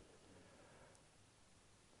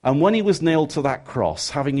 And when he was nailed to that cross,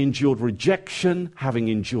 having endured rejection, having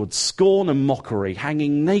endured scorn and mockery,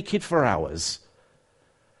 hanging naked for hours,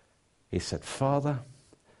 he said, Father,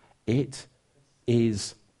 it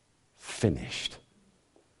is finished.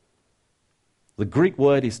 The Greek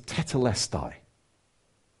word is tetelestai.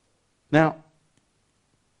 Now,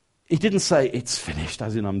 he didn't say it's finished,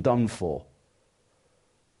 as in I'm done for.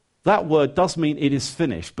 That word does mean it is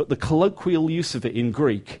finished, but the colloquial use of it in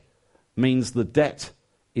Greek means the debt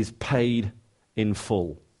is paid in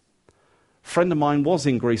full. A friend of mine was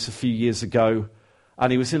in Greece a few years ago,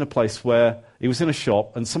 and he was in a place where he was in a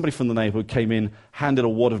shop, and somebody from the neighborhood came in, handed a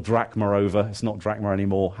wad of drachma over. It's not drachma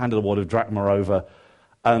anymore. Handed a wad of drachma over,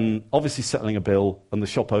 and obviously settling a bill, and the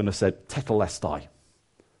shop owner said, tetelestai.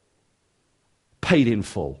 Paid in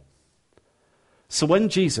full. So when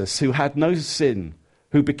Jesus, who had no sin,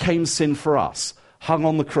 who became sin for us, hung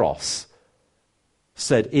on the cross,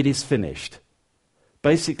 said, it is finished,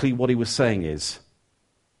 basically what he was saying is,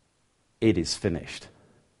 it is finished.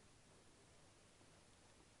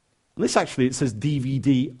 And this actually, it says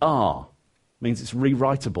DVD-R, means it's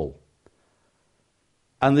rewritable.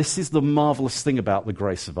 And this is the marvelous thing about the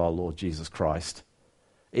grace of our Lord Jesus Christ.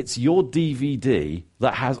 It's your DVD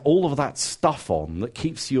that has all of that stuff on that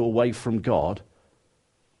keeps you away from God,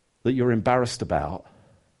 that you're embarrassed about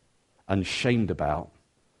and shamed about.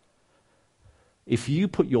 If you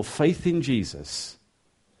put your faith in Jesus,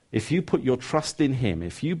 if you put your trust in him,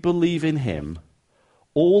 if you believe in him,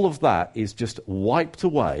 all of that is just wiped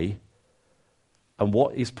away, and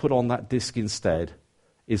what is put on that disc instead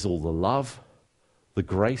is all the love, the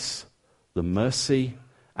grace, the mercy,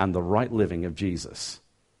 and the right living of Jesus.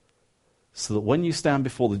 So that when you stand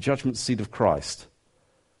before the judgment seat of Christ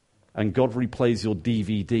and God replays your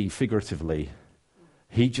DVD figuratively,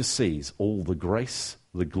 he just sees all the grace,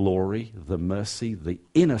 the glory, the mercy, the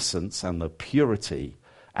innocence, and the purity,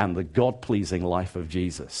 and the God-pleasing life of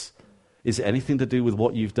Jesus. Is it anything to do with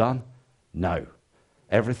what you've done? No.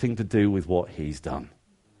 Everything to do with what he's done.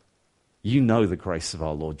 You know the grace of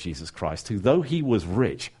our Lord Jesus Christ, who, though he was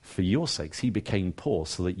rich, for your sakes he became poor,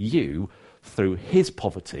 so that you, through his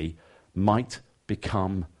poverty, might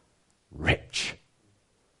become rich.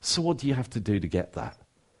 So what do you have to do to get that?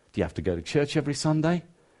 Do you have to go to church every Sunday?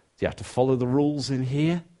 Do you have to follow the rules in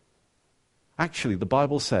here? Actually, the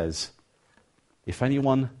Bible says, if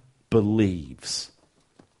anyone believes,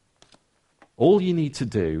 all you need to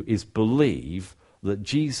do is believe that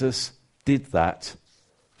Jesus did that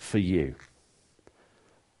for you.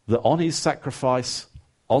 that on his sacrifice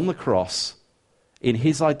on the cross, in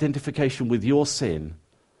his identification with your sin,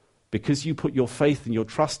 because you put your faith and your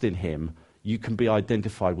trust in him, you can be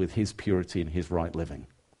identified with his purity and his right living.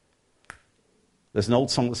 There's an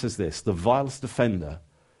old song that says this: the vilest offender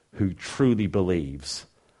who truly believes,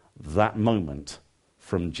 that moment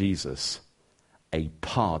from Jesus, a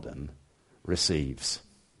pardon receives.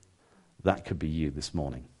 That could be you this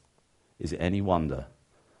morning. Is it any wonder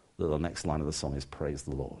that the next line of the song is praise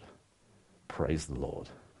the Lord? Praise the Lord.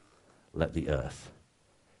 Let the earth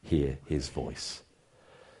hear his voice.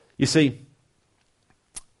 You see,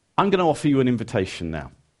 I'm going to offer you an invitation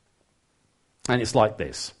now. And it's like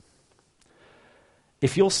this.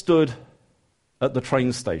 If you're stood at the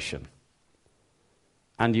train station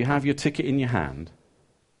and you have your ticket in your hand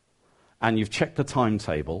and you've checked the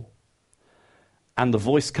timetable and the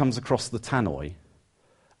voice comes across the tannoy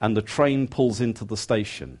and the train pulls into the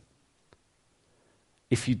station,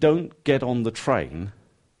 if you don't get on the train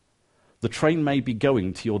may be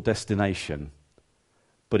going to your destination,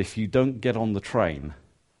 but if you don't get on the train,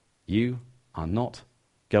 you are not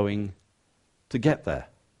going to get there.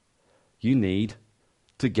 You need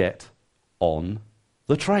to get on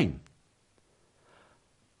the train.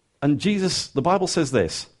 And Jesus, the Bible says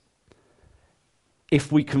this: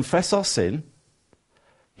 if we confess our sin,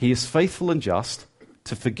 he is faithful and just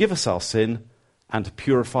to forgive us our sin and to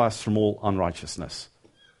purify us from all unrighteousness.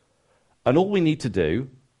 And all we need to do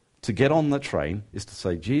to get on the train is to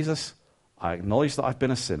say, Jesus, I acknowledge that I've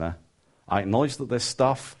been a sinner. I acknowledge that there's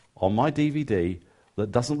stuff on my DVD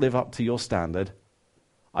that doesn't live up to your standard.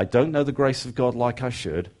 I don't know the grace of God like I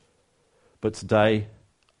should, but today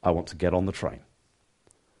I want to get on the train.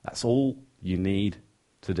 That's all you need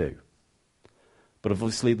to do. But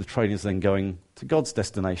obviously the train is then going to God's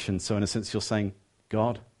destination, so in a sense you're saying,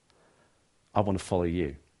 God, I want to follow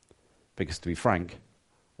you. Because to be frank,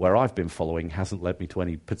 where I've been following hasn't led me to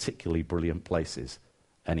any particularly brilliant places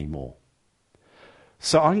anymore.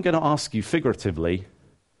 So I'm going to ask you figuratively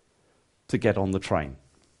to get on the train.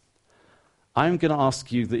 I'm going to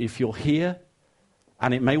ask you that if you're here,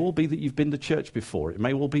 and it may well be that you've been to church before, it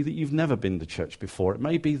may well be that you've never been to church before, it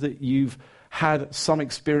may be that you've had some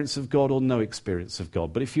experience of God or no experience of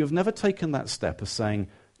God, but if you have never taken that step of saying,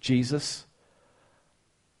 Jesus,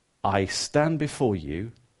 I stand before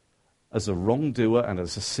you as a wrongdoer and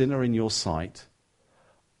as a sinner in your sight,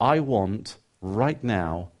 I want right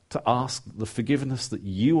now to ask the forgiveness that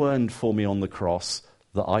you earned for me on the cross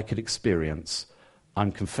that I could experience.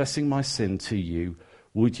 I'm confessing my sin to you.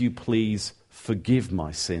 Would you please forgive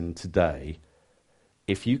my sin today?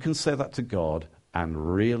 If you can say that to God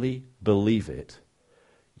and really believe it,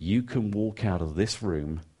 you can walk out of this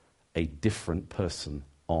room a different person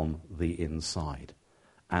on the inside.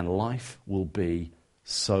 And life will be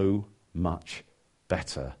so much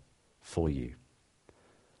better for you.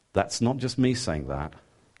 That's not just me saying that.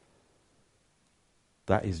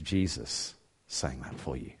 That is Jesus saying that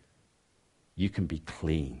for you. You can be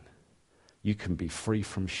clean. You can be free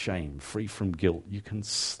from shame, free from guilt. You can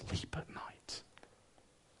sleep at night.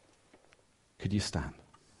 Could you stand?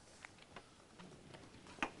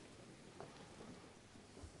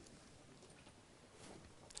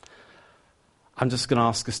 I'm just going to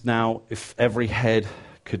ask us now if every head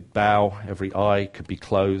could bow, every eye could be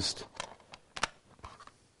closed.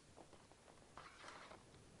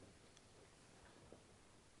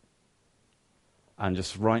 And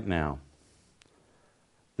just right now,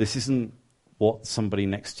 this isn't what somebody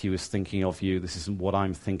next to you is thinking of you. This isn't what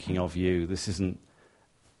I'm thinking of you. This isn't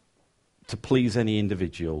to please any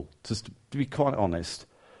individual. Just to be quite honest,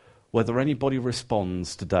 whether anybody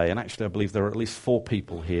responds today, and actually I believe there are at least 4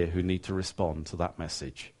 people here who need to respond to that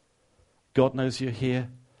message. God knows you're here,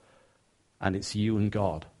 and it's you and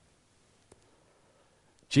God.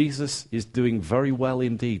 Jesus is doing very well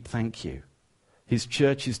indeed, thank you. His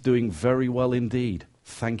church is doing very well indeed.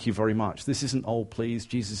 Thank you very much. This isn't, oh, please,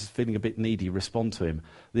 Jesus is feeling a bit needy, respond to him.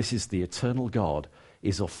 This is the eternal God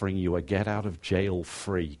is offering you a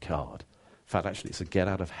get-out-of-jail-free card. In fact, actually, it's a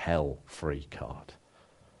get-out-of-hell-free card.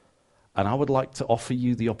 And I would like to offer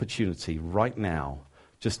you the opportunity right now,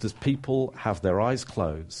 just as people have their eyes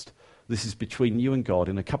closed. This is between you and God.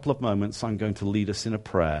 In a couple of moments, I'm going to lead us in a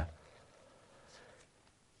prayer.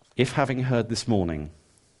 If having heard this morning,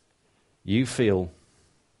 you feel,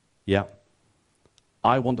 yeah,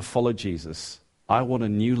 I want to follow Jesus. I want a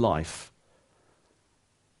new life.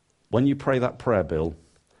 When you pray that prayer, Bill,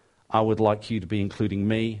 I would like you to be including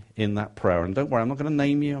me in that prayer. And don't worry, I'm not going to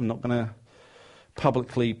name you. I'm not going to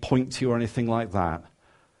publicly point to you or anything like that.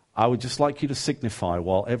 I would just like you to signify,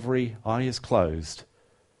 while every eye is closed,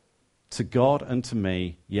 to God and to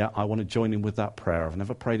me, yeah, I want to join in with that prayer. I've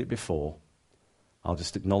never prayed it before. I'll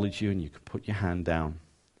just acknowledge you and you can put your hand down.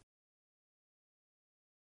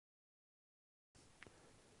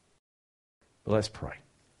 But let's pray.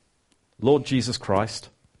 Lord Jesus Christ,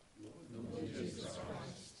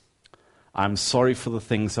 I'm sorry for the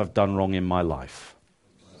things I've done wrong in my life.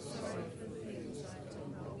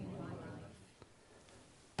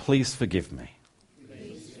 Please forgive me.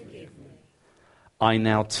 I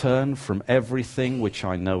now turn from everything which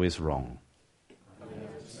I know is wrong.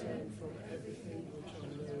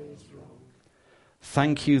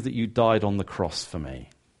 Thank you that you died on the cross for me.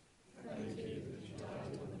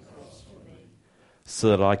 So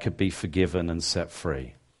that I could be forgiven and set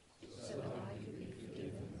free.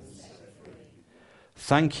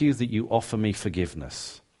 Thank you that you offer me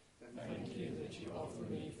forgiveness.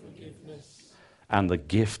 And the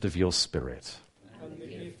gift of your Spirit.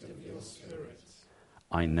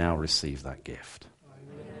 I now receive that gift.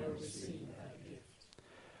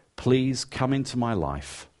 Please come into my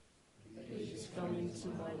life.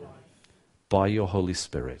 By your Holy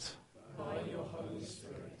Spirit.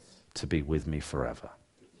 To be with me forever.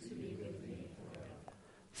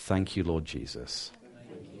 Thank you, Lord Jesus.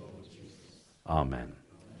 Amen.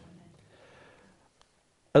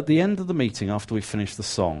 At the end of the meeting, after we finish the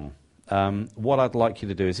song, what I'd like you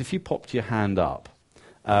to do is, if you popped your hand up,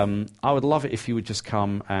 I would love it if you would just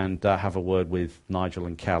come and have a word with Nigel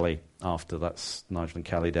and Callie after. That's Nigel and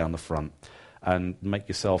Callie down the front. And make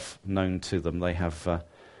yourself known to them. They have,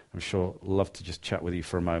 I'm sure, love to just chat with you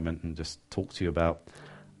for a moment and just talk to you about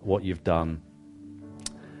what you've done.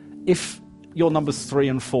 If your numbers 3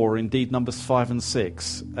 and 4 are indeed numbers 5 and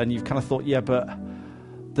 6, and you've kind of thought, yeah, but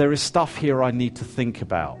there is stuff here I need to think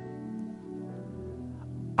about,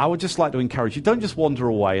 I would just like to encourage you, don't just wander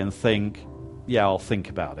away and think, yeah, I'll think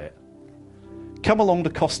about it. Come along to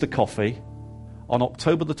Costa Coffee on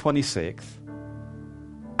October the 26th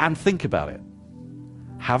and think about it.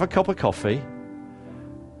 Have a cup of coffee.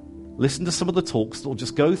 Listen to some of the talks that will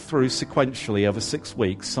just go through sequentially over 6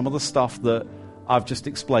 weeks, some of the stuff that I've just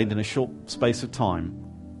explained in a short space of time.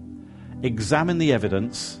 Examine the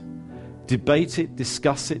evidence, debate it,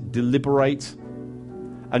 discuss it, deliberate,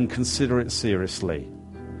 and consider it seriously.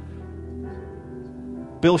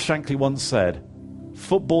 Bill Shankly once said,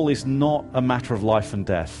 football is not a matter of life and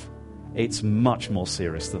death. It's much more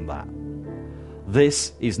serious than that.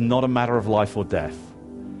 This is not a matter of life or death.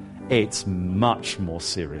 It's much more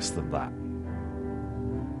serious than that.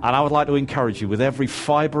 And I would like to encourage you with every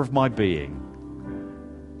fibre of my being,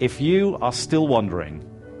 if you are still wondering,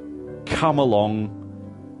 come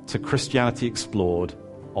along to Christianity Explored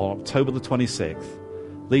on October the 26th.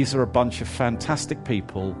 These are a bunch of fantastic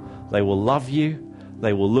people. They will love you.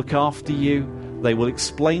 They will look after you. They will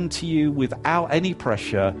explain to you without any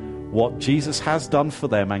pressure what Jesus has done for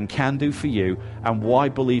them and can do for you, and why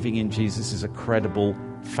believing in Jesus is a credible,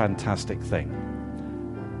 fantastic thing.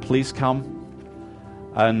 Please come.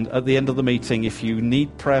 And at the end of the meeting, if you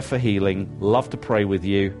need prayer for healing, love to pray with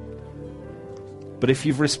you. But if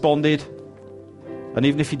you've responded, and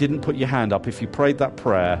even if you didn't put your hand up, if you prayed that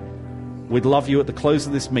prayer, we'd love you at the close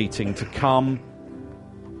of this meeting to come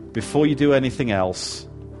before you do anything else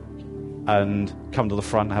and come to the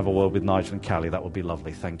front and have a word with Nigel and Callie. That would be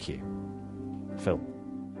lovely. Thank you. Phil.